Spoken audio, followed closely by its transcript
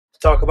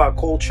talk about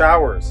cold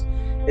showers.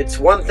 It's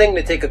one thing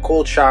to take a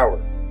cold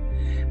shower,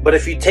 but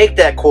if you take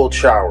that cold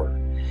shower,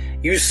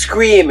 you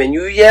scream and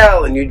you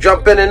yell and you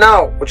jump in and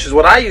out, which is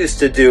what I used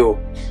to do,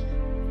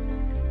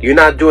 you're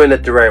not doing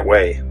it the right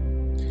way.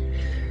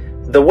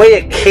 The way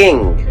a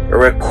king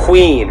or a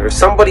queen or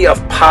somebody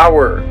of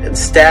power and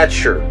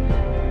stature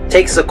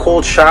takes a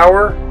cold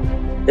shower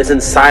is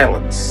in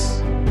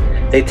silence.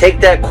 They take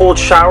that cold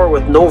shower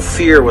with no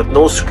fear, with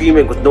no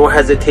screaming, with no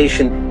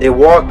hesitation. They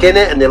walk in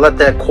it and they let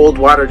that cold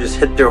water just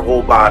hit their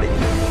whole body.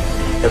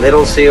 And they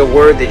don't say a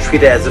word, they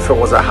treat it as if it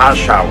was a hot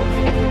shower.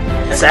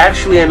 It's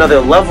actually another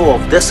level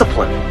of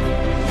discipline.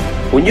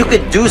 When you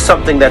could do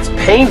something that's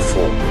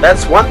painful,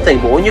 that's one thing,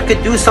 but when you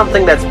could do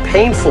something that's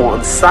painful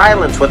in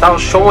silence without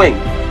showing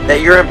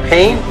that you're in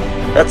pain,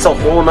 that's a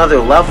whole nother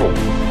level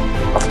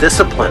of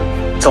discipline.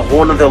 It's a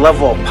whole nother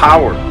level of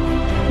power.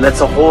 And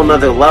that's a whole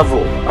nother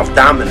level of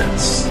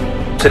dominance.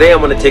 Today I'm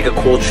going to take a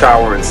cold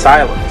shower in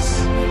silence.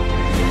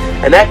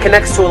 And that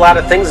connects to a lot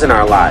of things in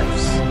our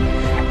lives.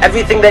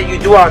 Everything that you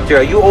do out there,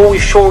 are you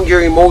always showing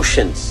your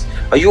emotions?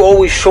 Are you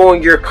always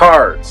showing your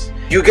cards?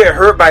 You get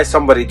hurt by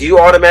somebody, do you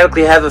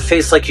automatically have a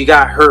face like you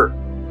got hurt?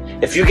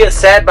 If you get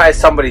sad by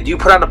somebody, do you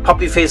put on a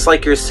puppy face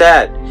like you're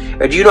sad?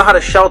 Or do you know how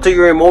to shelter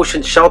your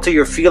emotions, shelter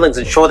your feelings,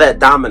 and show that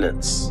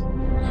dominance?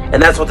 And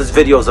that's what this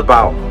video is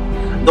about.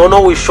 Don't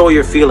always show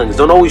your feelings.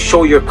 Don't always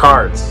show your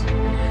cards.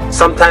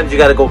 Sometimes you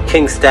gotta go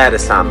king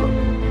status on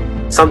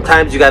them.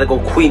 Sometimes you gotta go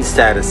queen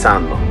status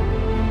on them.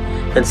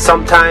 And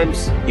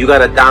sometimes you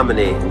gotta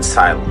dominate in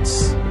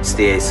silence. It's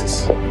the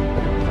Aces.